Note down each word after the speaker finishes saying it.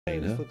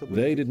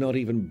They did not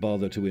even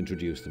bother to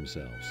introduce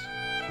themselves.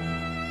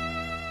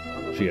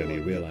 She only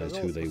realized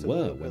who they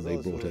were when they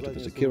brought her to the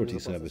Security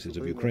Services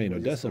of Ukraine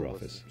Odessa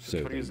office.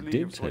 So they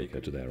did take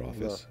her to their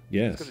office.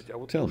 Yes,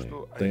 tell me,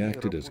 they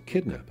acted as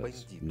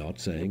kidnappers,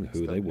 not saying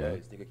who they were,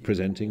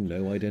 presenting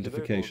no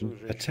identification,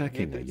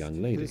 attacking a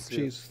young lady.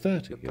 She's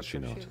 30, is she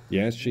not?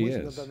 Yes, she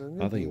is.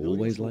 Are they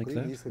always like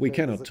that? We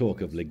cannot talk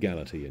of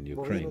legality in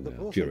Ukraine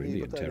now. During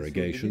the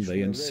interrogation,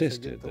 they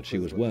insisted that she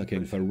was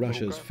working for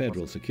Russia's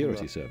Federal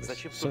Security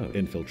Service. So,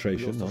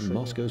 infiltration on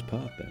Moscow's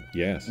part then.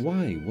 Yes.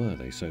 Why were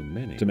they so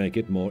many? To make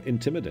it more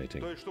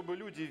intimidating.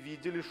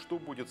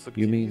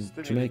 You mean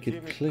to make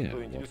it clear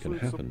what can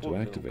happen to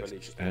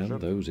activists and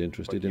those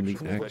interested in the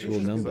actual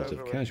numbers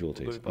of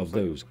casualties of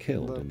those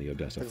killed in the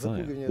Odessa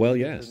fire? Well,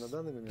 yes,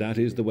 that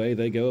is the way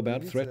they go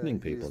about threatening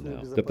people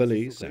now. The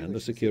police and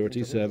the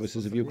security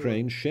services of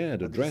Ukraine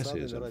shared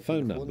addresses and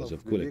phone numbers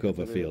of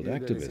Kulikova field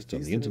activists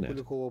on the internet.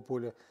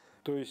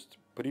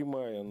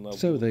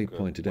 So they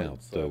pointed out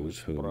those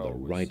whom the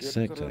right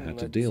sector had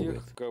to deal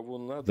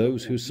with,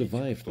 those who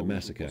survived the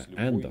massacre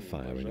and the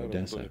fire in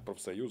Odessa.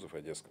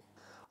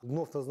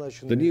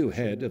 The new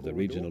head of the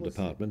Regional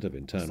Department of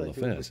Internal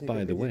Affairs,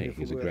 by the way,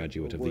 he's a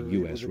graduate of the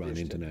US-run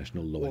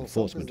International Law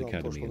Enforcement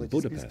Academy in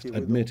Budapest,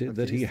 admitted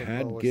that he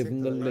had given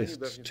the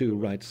lists to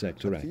right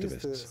sector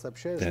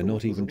activists. They're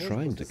not even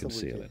trying to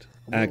conceal it.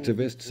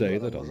 Activists say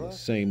that on the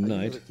same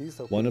night,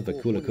 one of the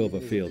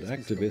Kulikova field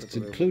activists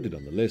included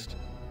on the list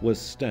was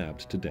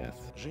stabbed to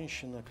death.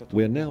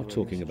 We're now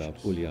talking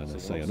about Ulyana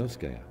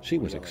Sayanovskaya. She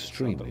was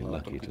extremely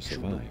lucky to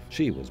survive.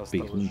 She was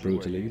beaten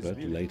brutally, but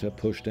later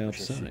pushed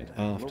outside.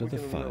 After the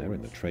fire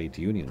in the trade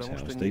union's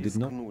house, they did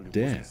not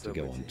dare to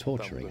go on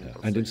torturing her,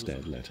 and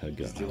instead let her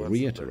go. I'll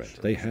reiterate,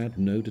 they had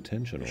no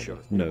detention order,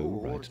 no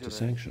right to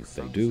sanction.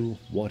 They do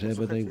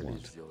whatever they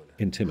want.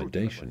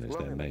 Intimidation is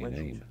their main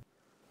aim.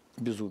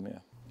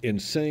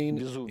 Insane,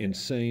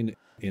 insane,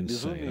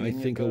 insane. I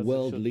think a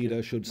world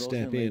leader should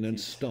step in and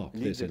stop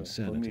this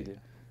insanity.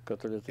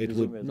 It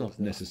would not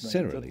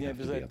necessarily have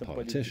to be a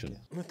politician.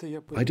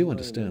 I do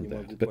understand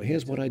that, but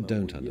here's what I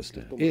don't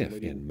understand.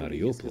 If in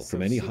Mariupol,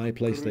 from any high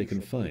place they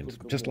can find,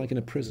 just like in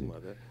a prison,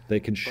 they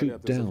can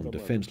shoot down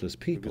defenseless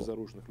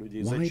people,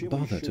 why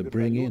bother to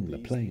bring in the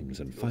planes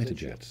and fighter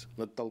jets?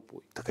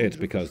 It's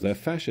because they're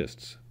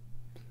fascists.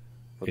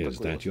 Is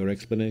that your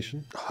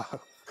explanation?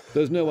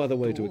 There's no other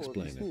way to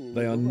explain it.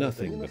 They are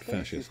nothing but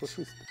fascists.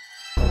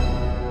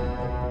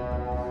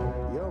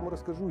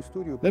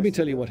 Let me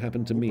tell you what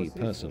happened to me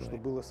personally.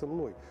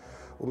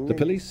 The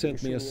police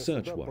sent me a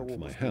search warrant for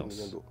my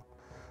house.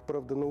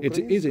 It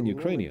is in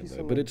Ukrainian,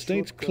 though, but it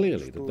states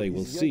clearly that they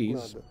will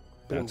seize,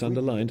 that's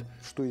underlined,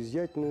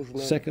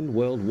 Second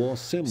World War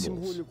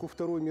symbols,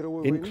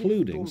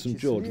 including St.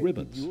 George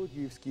ribbons.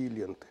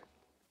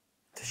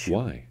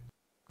 Why?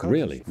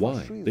 Really,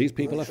 why? These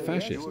people are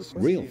fascists,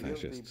 real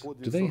fascists.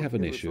 Do they have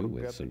an issue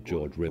with St.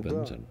 George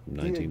ribbons and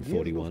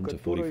 1941 to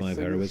 45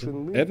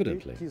 heroism?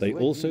 Evidently. They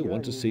also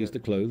want to seize the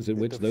clothes in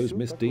which those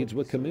misdeeds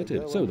were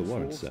committed, so the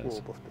warrant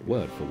says,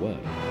 word for word.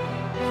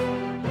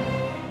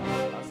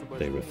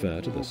 They refer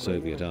to the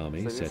Soviet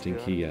army setting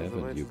Kiev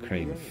and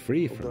Ukraine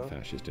free from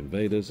fascist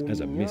invaders as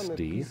a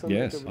misdeed.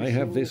 Yes, I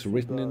have this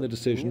written in the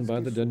decision by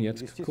the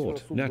Donetsk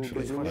court.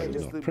 Naturally, I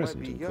was not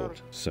present in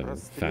court. So,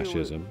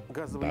 fascism,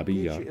 Babi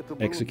Yar,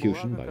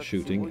 execution by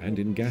shooting and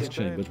in gas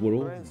chambers were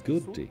all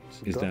good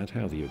deeds. Is that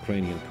how the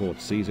Ukrainian court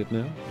sees it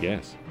now?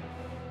 Yes.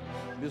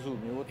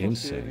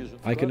 Insane.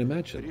 I can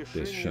imagine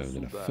this shown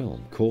in a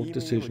film. Court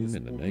decision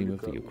in the name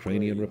of the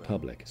Ukrainian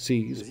Republic.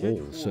 Seize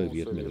all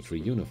Soviet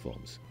military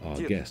uniforms.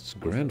 Our guest's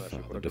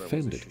grandfather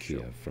defended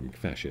Kiev from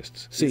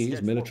fascists.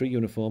 Seize military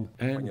uniform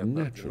and,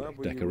 naturally,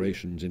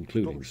 decorations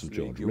including St.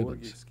 George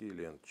ribbons.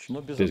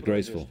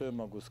 Disgraceful.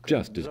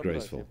 Just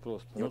disgraceful.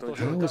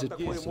 How is it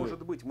possible?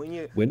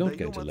 We're not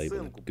going to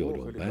label it good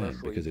or bad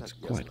because it's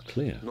quite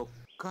clear.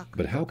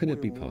 But how can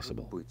it be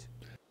possible?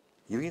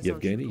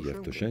 Yevgeny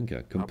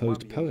Yevtushenko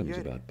composed poems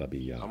about Babi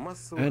Yar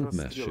and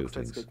mass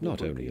shootings,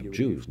 not only of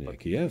Jews near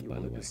Kiev, by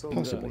the way,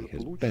 possibly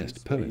his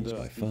best poems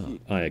by far.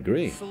 I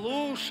agree.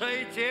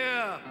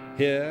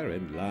 Here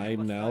in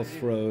line now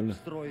thrown,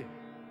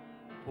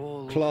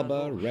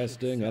 clobber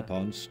resting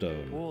upon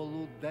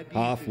stone,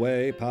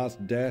 halfway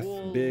past death,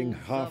 being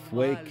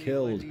halfway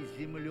killed,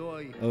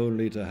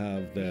 only to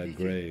have their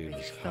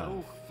graves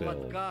half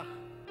filled.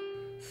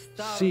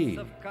 See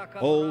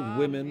old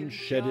women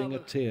shedding a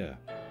tear,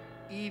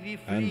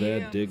 and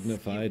their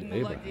dignified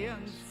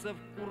Abrahams.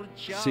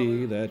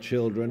 See their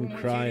children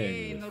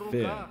crying with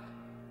fear,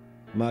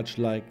 much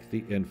like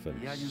the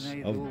infants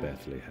of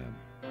Bethlehem.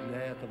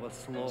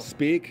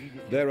 Speak,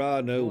 there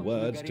are no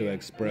words to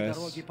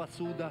express.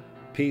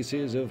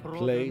 Pieces of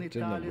plate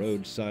in the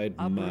roadside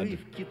mud,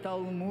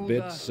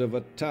 bits of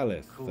a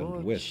talith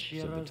and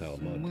wisps of the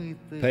Talmud,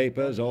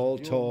 papers all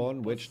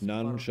torn which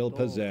none shall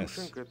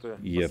possess.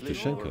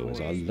 Yevtushenko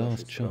is our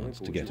last chance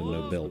to get a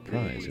Nobel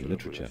Prize in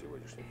literature.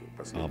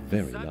 Our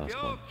very last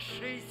one.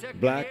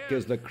 Black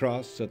is the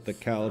cross at the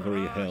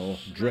Calvary hill,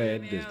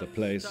 dread is the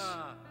place,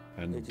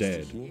 and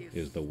dead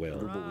is the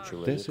will.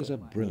 This is a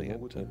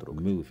brilliant and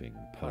moving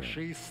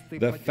poem.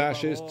 The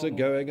fascists are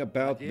going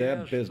about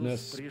their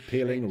business,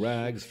 peeling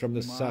rags from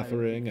the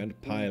suffering and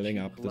piling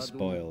up the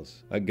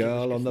spoils. A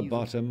girl on the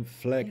bottom,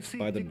 flecked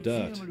by the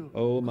dirt.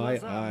 Oh, my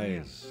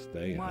eyes,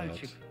 they hurt.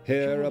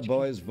 Hear a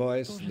boy's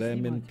voice,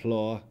 them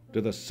implore.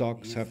 Do the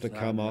socks have to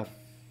come off?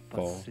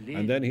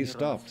 And then he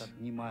stopped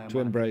to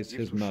embrace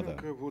his mother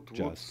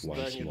just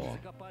once more.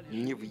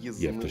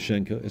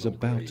 Yevtushenko is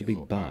about to be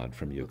barred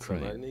from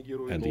Ukraine,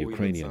 and the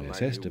Ukrainian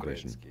SS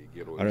division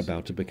are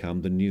about to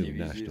become the new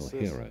national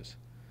heroes.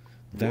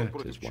 That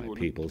is why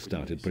people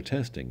started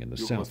protesting in the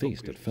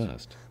southeast at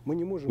first.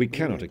 We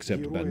cannot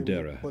accept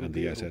Bandera and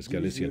the SS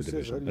Galician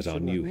division as our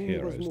new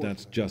heroes.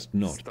 That's just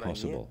not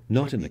possible.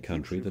 Not in the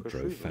country that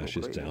drove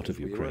fascists out of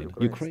Ukraine.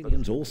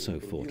 Ukrainians also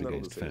fought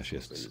against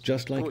fascists,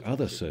 just like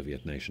other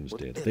Soviet nations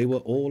did. They were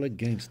all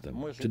against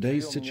them.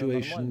 Today's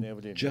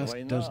situation just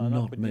does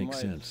not make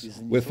sense.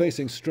 We're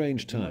facing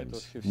strange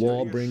times.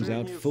 War brings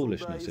out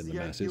foolishness in the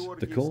masses.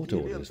 The court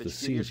orders the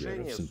seizure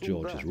of St.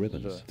 George's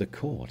ribbons. The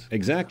court.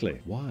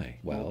 Exactly. Why?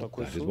 Well,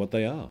 that is what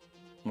they are.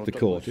 The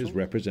court is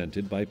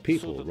represented by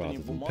people rather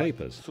than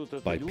papers,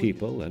 by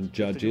people and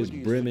judges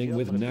brimming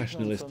with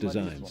nationalist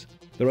designs.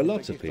 There are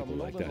lots of people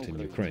like that in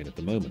Ukraine at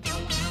the moment.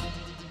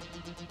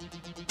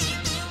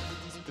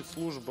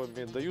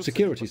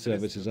 Security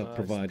services are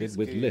provided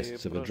with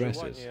lists of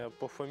addresses, of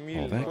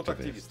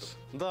activists,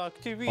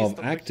 of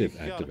active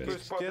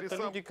activists,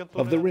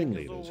 of the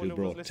ringleaders who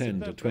brought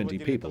 10 to 20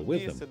 people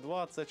with them.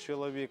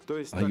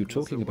 Are you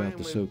talking about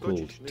the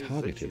so-called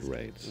targeted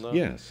raids?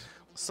 Yes.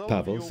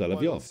 Pavel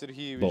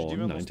Solovyov,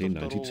 born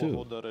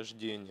 1992.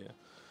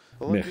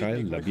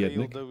 Mikhail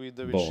Labyednik,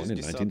 born in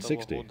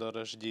 1960.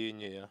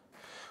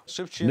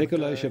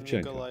 Nikolai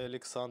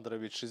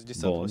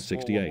Shevchenko, born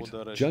 68.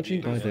 Judging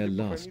by their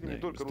last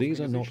names,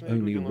 these are not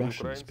only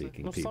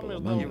Russian-speaking people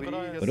among them,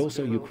 but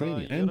also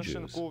Ukrainian and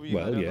Jews.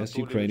 Well, yes,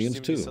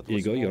 Ukrainians too.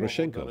 Igor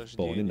Yoroshenko,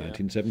 born in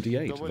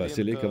 1978.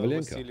 Vasily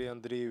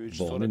Kovalenko,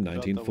 born in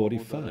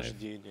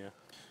 1945.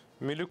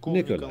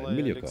 Nikolai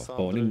Milyukov,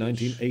 born in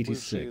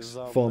 1986,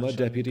 former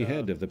deputy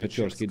head of the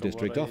Pechorsky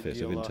District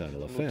Office of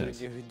Internal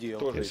Affairs.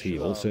 Is he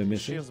also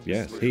missing?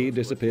 Yes, he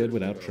disappeared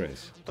without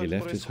trace. He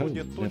left his home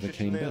and never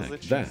came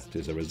back. That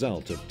is a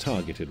result of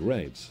targeted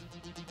raids.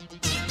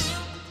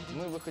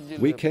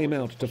 We came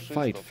out to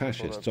fight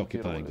fascists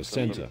occupying the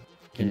center.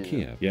 In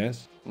Kiev,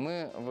 yes?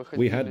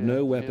 We had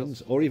no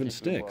weapons or even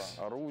sticks.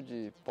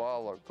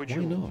 Why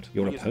not?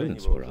 Your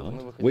opponents were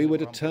armed. We were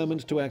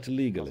determined to act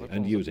legally,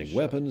 and using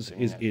weapons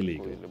is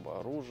illegal.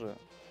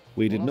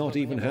 We did not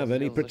even have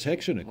any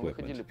protection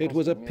equipment. It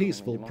was a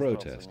peaceful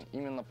protest.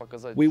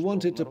 We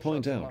wanted to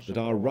point out that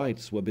our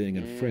rights were being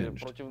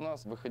infringed,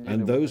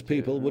 and those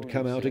people would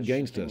come out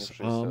against us,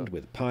 armed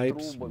with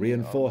pipes,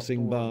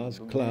 reinforcing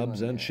bars,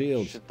 clubs, and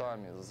shields.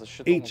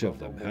 Each of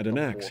them had an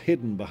axe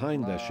hidden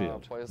behind their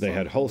shield. They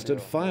had holstered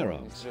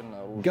firearms,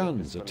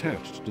 guns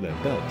attached to their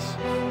belts.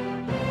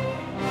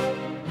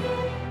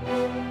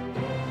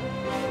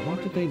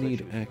 What did they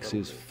need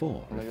axes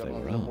for if they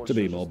were armed? To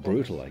be more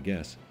brutal, I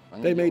guess.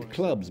 They made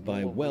clubs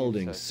by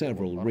welding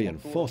several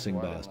reinforcing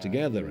bars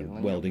together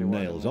and welding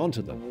nails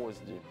onto them.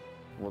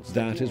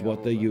 That is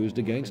what they used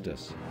against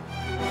us.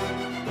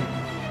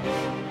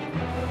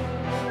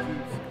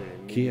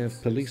 Kiev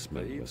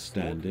policemen were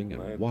standing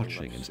and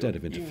watching instead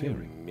of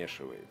interfering.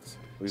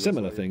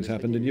 Similar things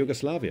happened in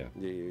Yugoslavia.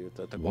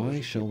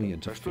 Why shall we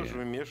interfere?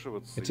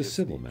 It's a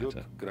civil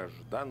matter,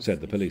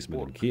 said the policeman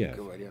in Kiev.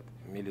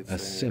 A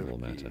civil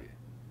matter.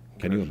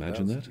 Can you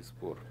imagine that?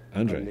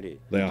 Andrei,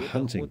 they are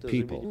hunting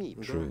people.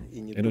 True.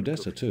 In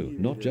Odessa too,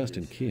 not just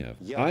in Kiev.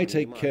 I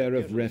take care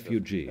of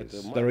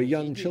refugees. There are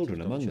young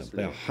children among them.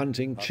 They are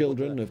hunting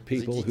children of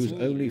people whose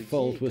only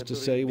fault was to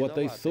say what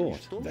they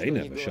thought. They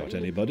never shot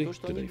anybody.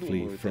 Did they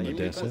flee from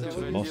Odessa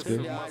to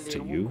Moscow?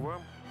 To you?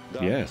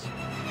 Yes.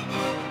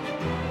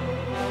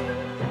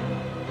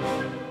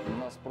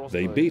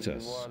 They beat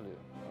us,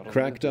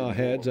 cracked our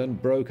heads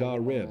and broke our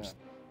ribs.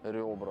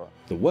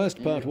 The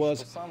worst part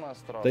was,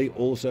 they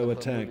also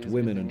attacked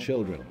women and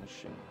children,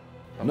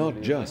 not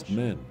just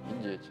men.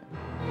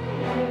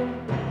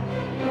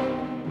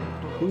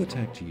 Who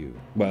attacked you?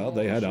 Well,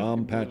 they had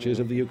arm patches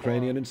of the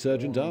Ukrainian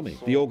Insurgent Army,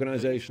 the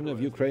Organization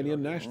of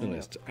Ukrainian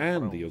Nationalists,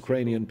 and the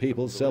Ukrainian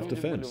People's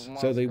Self-Defense.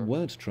 So they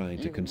weren't trying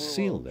to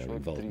conceal their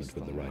involvement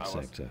with the right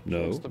sector.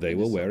 No, they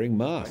were wearing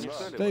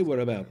masks. They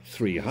were about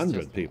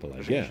 300 people,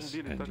 I guess.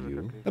 And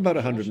you? About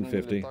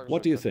 150.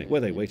 What do you think?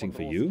 Were they waiting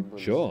for you?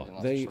 Sure.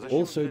 They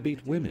also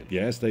beat women.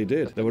 Yes, they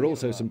did. There were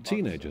also some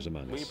teenagers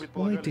among us.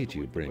 Why did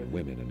you bring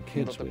women and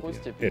kids with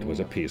you? It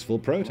was a peaceful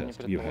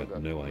protest. You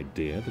had no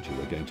idea that you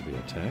were going to be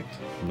attacked?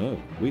 No,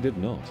 we did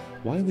not.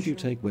 Why would you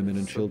take women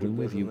and children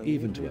with you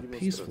even to a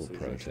peaceful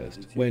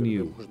protest when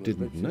you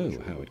didn't know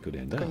how it could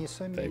end up?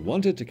 They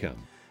wanted to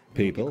come.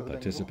 People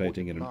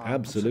participating in an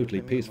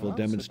absolutely peaceful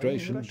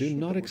demonstration do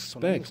not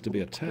expect to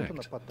be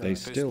attacked. They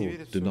still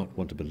do not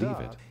want to believe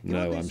it.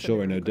 No, I'm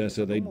sure in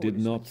Odessa they did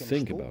not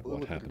think about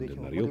what happened in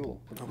Mariupol.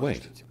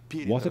 Wait,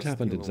 what had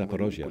happened in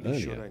Zaporozhye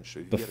earlier,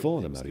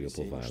 before the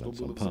Mariupol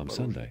violence on Palm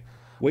Sunday?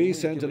 We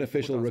sent an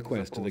official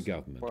request to the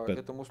government,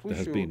 but there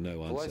has been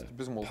no answer.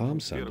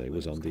 Palm Sunday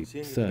was on the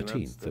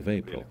 13th of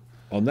April.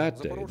 On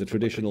that day, the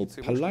traditional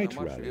polite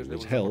rally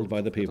was held by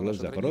the people of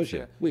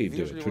Zaporozhye. We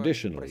do it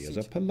traditionally as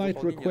a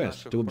polite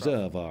request to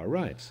observe our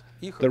rights.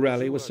 The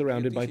rally was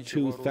surrounded by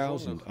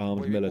 2,000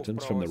 armed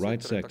militants from the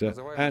right sector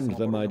and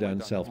the Maidan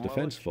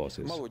self-defense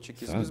forces.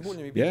 Thugs,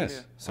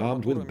 yes,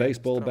 armed with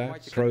baseball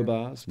bats,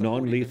 crowbars,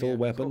 non-lethal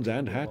weapons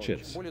and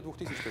hatchets.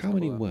 How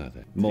many were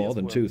there? More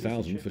than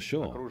 2,000 for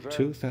sure.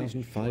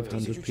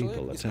 2,500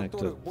 people attacked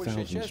a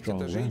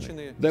 1,000-strong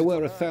rally. There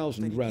were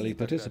 1,000 rally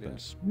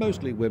participants,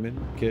 mostly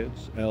women,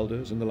 kids,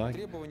 elders and the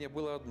like.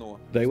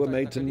 They were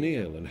made to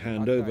kneel and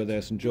hand over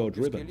their St. George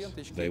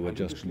ribbons. They were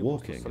just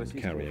walking and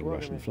carrying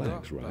Russian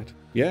flags, right?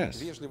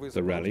 Yes,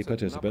 the rally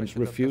participants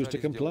refused to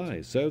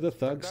comply, so the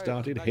thugs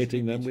started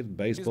hitting them with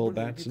baseball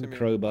bats and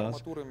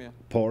crowbars,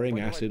 pouring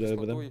acid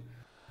over them.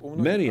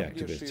 Many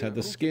activists had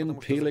the skin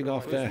peeling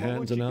off their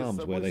hands and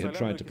arms where they had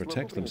tried to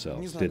protect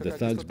themselves. Did the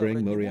thugs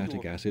bring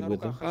muriatic acid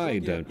with them? I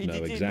don't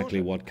know exactly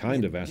what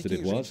kind of acid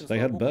it was. They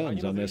had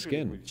burns on their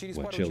skin.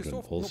 Were children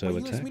also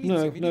attacked?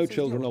 No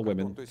children or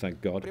women,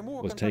 thank God.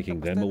 Was taking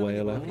them away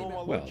alone?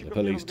 Well, the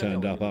police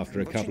turned up after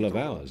a couple of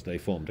hours. They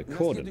formed a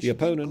cordon. The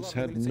opponents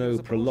had no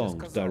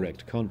prolonged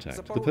direct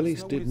contact. The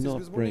police did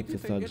not break the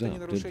thugs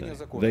up, did they?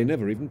 They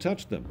never even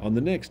touched them. On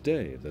the next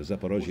day, the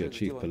Zaporozhye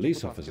chief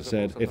police officer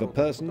said, if a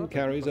person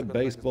carries a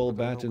baseball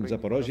bat in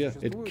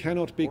Zaporozhye, it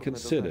cannot be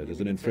considered as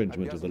an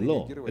infringement of the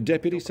law. A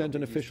deputy sent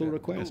an official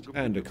request,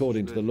 and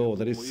according to the law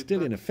that is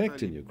still in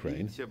effect in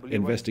Ukraine,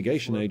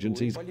 investigation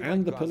agencies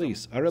and the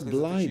police are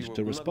obliged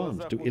to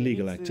respond to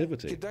illegal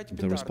activity.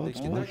 The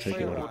response might take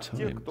a lot of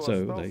time,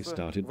 so they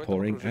started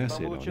pouring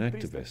acid on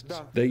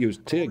activists. They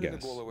used tear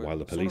gas while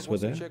the police were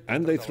there,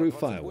 and they threw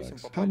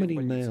fireworks. How many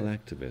male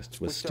activists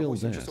were still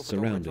there,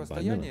 surrounded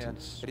by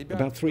militants?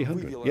 About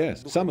 300.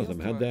 Yes, some of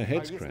them had their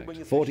heads cracked.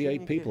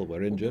 48 people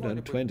were injured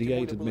and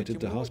 28 admitted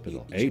to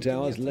hospital. 8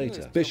 hours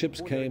later, bishops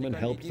came and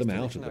helped them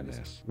out of the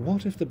mess.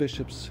 What if the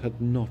bishops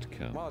had not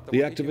come?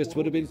 The activists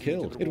would have been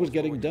killed. It was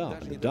getting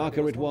dark, and the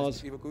darker it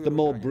was, the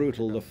more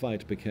brutal the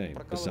fight became.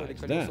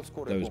 Besides that,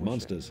 those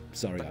monsters,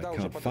 sorry I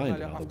can't find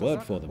another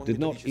word for them, did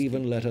not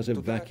even let us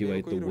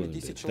evacuate the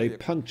wounded. They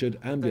punctured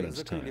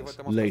ambulance tires.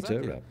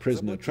 Later, a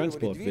prisoner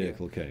transport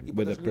vehicle came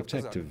with a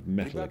protective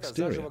metal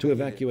exterior to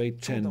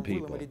evacuate 10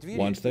 people.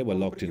 Once they were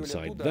locked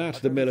inside that,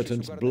 the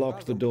militants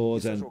blocked the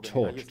doors and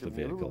torched the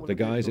vehicle. The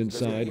guys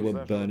inside were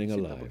burning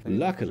alive.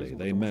 Luckily,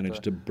 they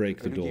managed to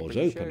break the doors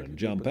open and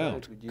jump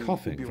out,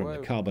 coughing from the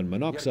carbon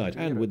monoxide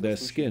and with their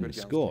skin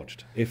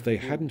scorched. If they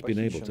hadn't been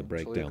able to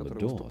break down the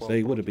doors,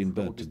 they would have been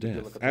burnt to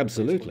death.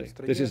 Absolutely.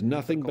 This is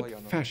nothing but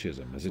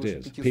fascism, as it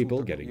is.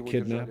 People getting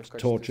kidnapped,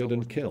 tortured,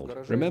 and killed.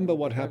 Remember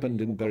what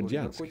happened in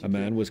Berdyansk? A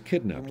man was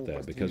kidnapped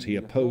there because he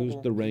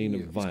opposed the reign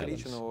of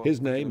violence.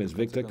 His name is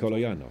Viktor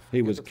Koloyanov.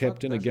 He was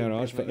kept in a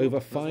garage for over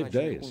 5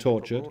 days,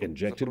 tortured,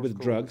 injected with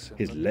drugs,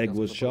 his leg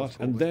was shot,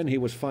 and then he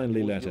was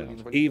finally let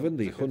out. Even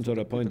the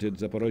junta-appointed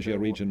Zaporozhye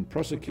region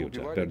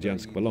prosecutor,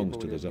 Berdyansk belongs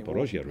to the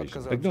Zaporozhye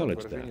region,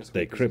 acknowledged that.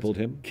 They crippled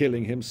him,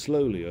 killing him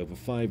slowly over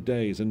 5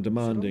 days and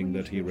demanding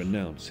that he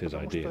renounce his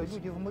ideas.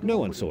 No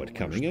one saw it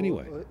coming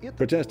anyway.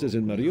 Protesters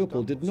in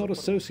Mariupol did not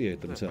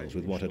associate themselves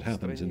with what had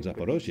happened in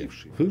Zaporozhye.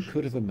 Who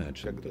could have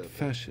imagined that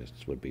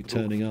fascists would be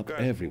turning up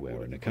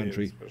everywhere in a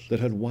country that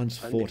had once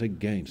fought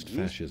against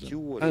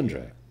fascism?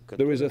 Andrei,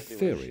 there is a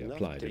theory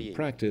applied in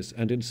practice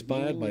and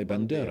inspired by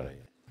Bandera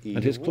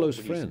and his close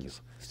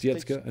friends,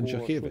 Stietska and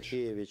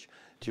Shachevich.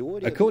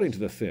 According to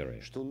the theory,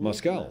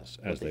 Moskals,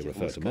 as they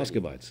refer to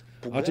Muscovites,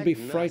 are to be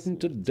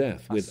frightened to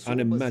death with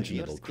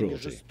unimaginable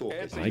cruelty.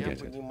 I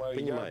get it.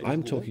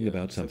 I'm talking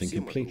about something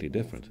completely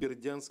different.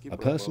 A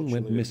person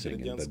went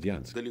missing in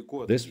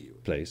Berdyansk. This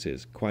place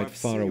is quite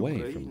far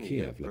away from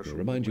Kiev. Let me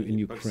remind you, in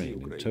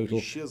Ukraine, in total,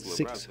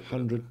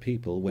 600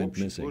 people went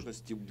missing.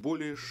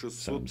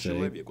 Some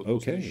say,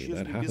 okay,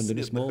 that happened in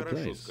a small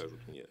place.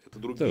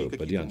 Though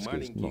Berdyansk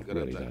is not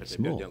really that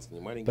small.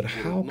 But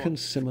how can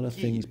similar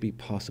things be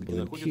possible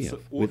in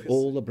Kiev, with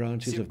all the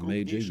branches of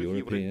major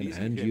European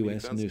and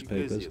US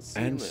newspapers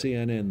and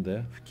CNN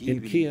there?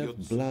 In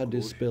Kiev, blood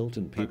is spilt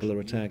and people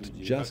are attacked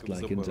just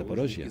like in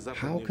Zaporozhye.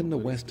 How can the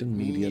Western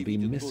media be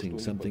missing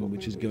something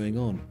which is going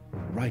on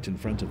right in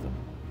front of them?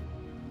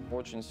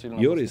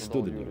 Yuri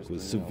Studenyuk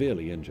was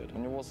severely injured.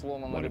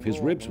 One of his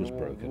ribs was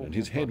broken and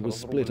his head was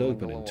split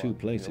open in 2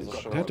 places.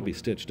 It had to be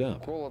stitched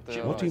up.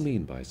 What do you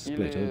mean by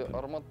split open?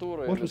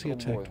 What was he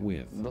attacked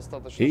with?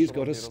 He's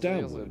got a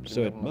stab wound,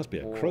 so it must be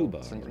a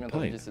crowbar or a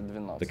pipe.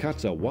 The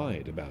cuts are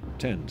wide, about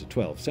 10 to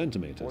 12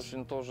 centimeters.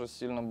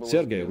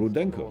 Sergei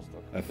Rudenko,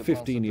 a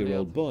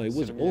 15-year-old boy,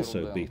 was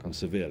also beaten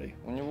severely.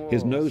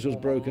 His nose was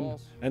broken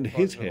and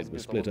his head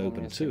was split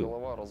open too.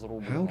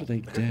 How do they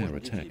dare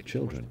attack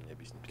children?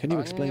 Can you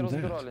explain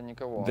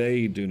that?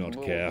 They do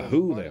not care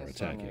who they're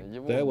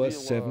attacking. There were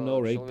 7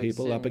 or 8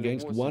 people up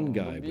against one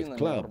guy with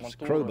clubs,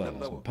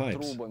 crowbars and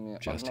pipes.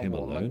 Just him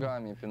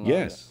alone?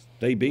 Yes,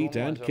 they beat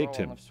and kicked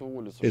him.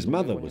 His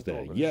mother was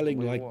there, yelling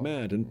like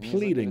mad and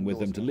pleading with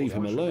them to leave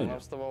him alone.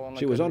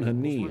 She was on her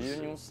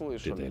knees.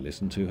 Did they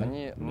listen to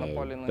her?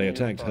 No. They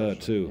attacked her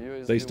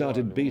too. They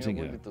started beating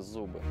her.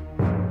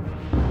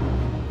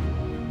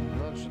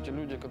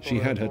 She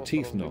had her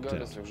teeth knocked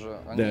out.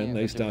 Then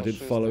they started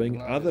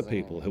following other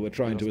people who were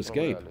trying to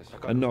escape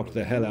and knocked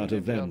the hell out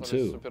of them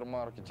too.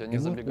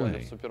 In what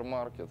way?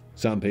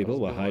 Some people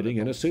were hiding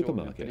in a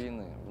supermarket.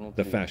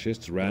 The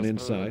fascists ran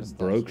inside,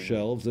 broke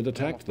shelves and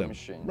attacked them,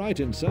 right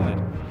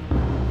inside.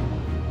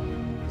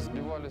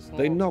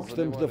 They knocked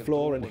them to the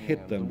floor and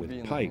hit them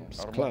with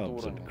pipes,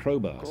 clubs and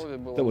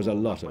crowbars. There was a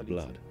lot of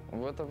blood.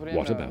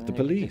 What about the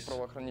police?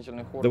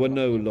 There were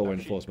no law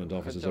enforcement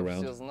officers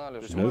around.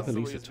 No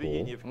police at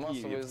all.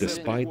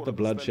 Despite the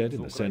bloodshed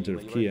in the center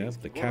of Kiev,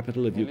 the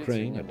capital of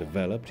Ukraine, a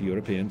developed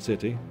European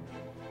city.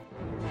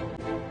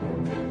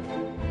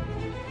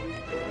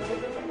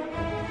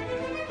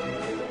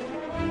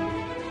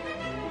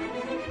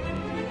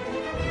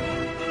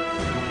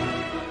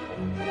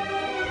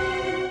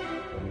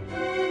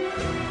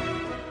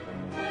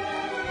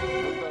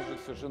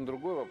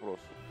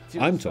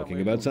 I'm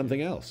talking about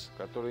something else.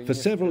 For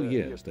several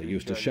years, they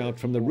used to shout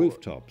from the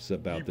rooftops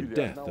about the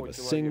death of a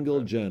single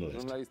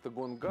journalist,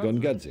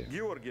 Gongadze.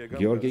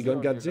 Georgy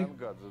Gongadze?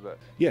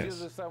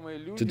 Yes.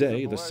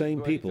 Today, the same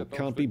people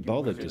can't be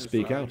bothered to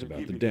speak out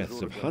about the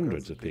deaths of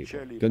hundreds of people.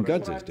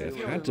 Gongadze's death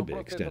had to be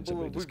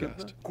extensively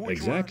discussed.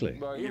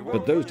 Exactly.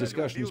 But those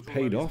discussions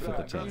paid off at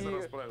the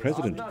time.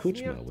 President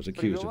Kuchma was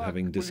accused of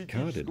having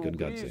discarded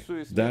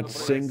Gongadze. That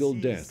single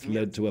death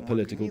led to a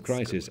political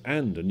crisis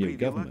and a new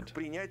government.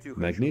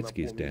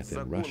 Magnitsky's death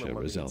in Russia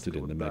resulted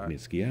in the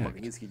Magnitsky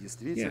Act.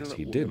 Yes,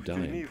 he did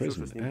die in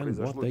prison, and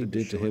what they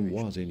did to him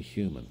was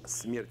inhuman.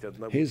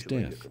 His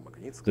death,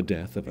 the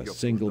death of a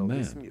single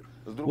man,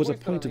 was a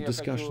point of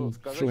discussion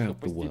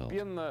throughout the world.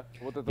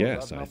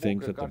 Yes, I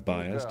think that the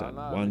biased and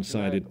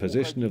one-sided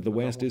position of the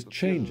West is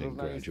changing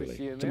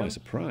gradually. To my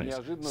surprise,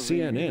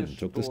 CNN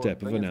took the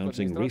step of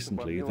announcing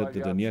recently that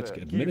the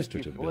Donetsk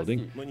administrative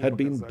building had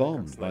been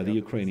bombed by the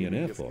Ukrainian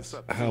Air Force.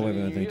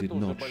 However, they did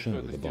not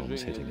show the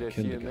bombs hitting a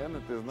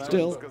kindergarten.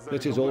 Still,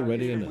 it is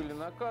already enough.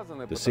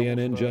 The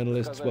CNN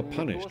journalists were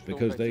punished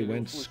because they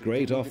went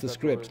straight off the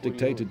script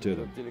dictated to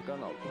them.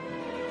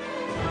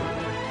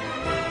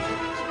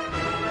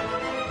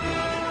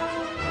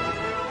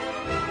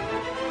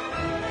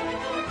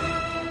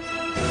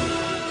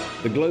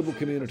 The global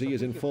community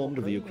is informed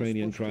of the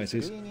Ukrainian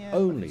crisis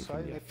only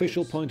from the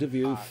official point of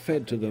view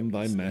fed to them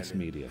by mass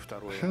media.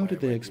 How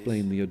did they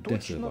explain the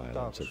Odessa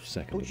violence of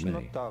 2nd of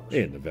May?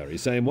 In the very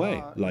same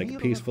way, like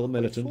peaceful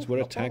militants were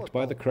attacked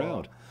by the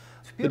crowd.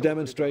 The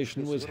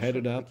demonstration was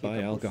headed up by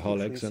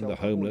alcoholics and the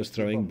homeless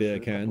throwing beer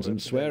cans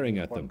and swearing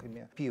at them.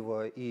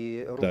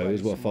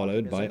 Those were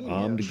followed by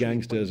armed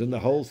gangsters, and the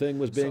whole thing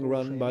was being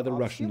run by the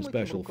Russian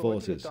special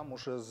forces.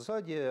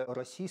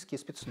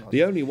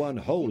 The only one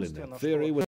hole in that theory was